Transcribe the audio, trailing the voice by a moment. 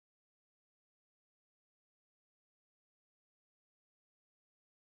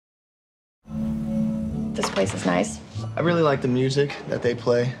This place is nice. I really like the music that they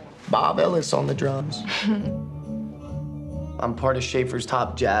play. Bob Ellis on the drums. I'm part of Schaefer's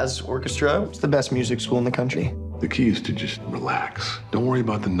top jazz orchestra. It's the best music school in the country. The key is to just relax. Don't worry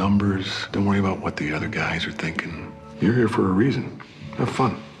about the numbers. Don't worry about what the other guys are thinking. You're here for a reason. Have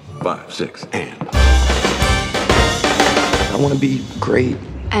fun. 5, 6, and. I want to be great.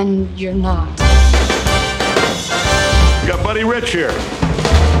 And you're not. We got Buddy Rich here.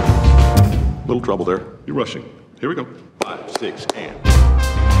 Little trouble there. You're rushing. Here we go. 5, 6, and.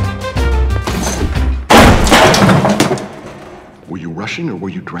 Were you rushing or were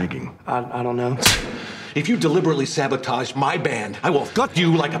you dragging? I don't know. If you deliberately sabotage my band, I will gut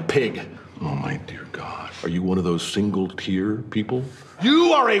you like a pig. Oh, my dear God. Are you one of those single-tier people?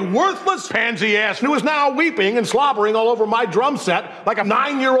 You are a worthless pansy ass who is now weeping and slobbering all over my drum set like a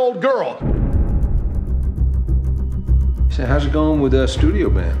 9-year-old girl. So how's it going with the studio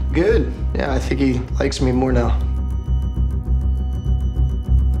band? Good. Yeah, I think he likes me more now.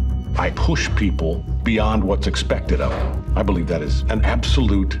 I push people beyond what's expected of them. I believe that is an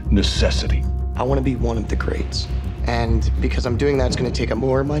absolute necessity. I want to be one of the greats. And because I'm doing that, it's going to take up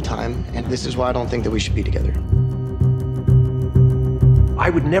more of my time. And this is why I don't think that we should be together. I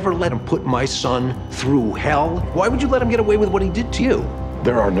would never let him put my son through hell. Why would you let him get away with what he did to you?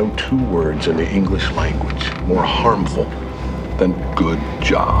 There are no 2 words in the English language more harmful than good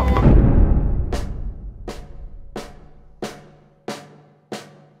job.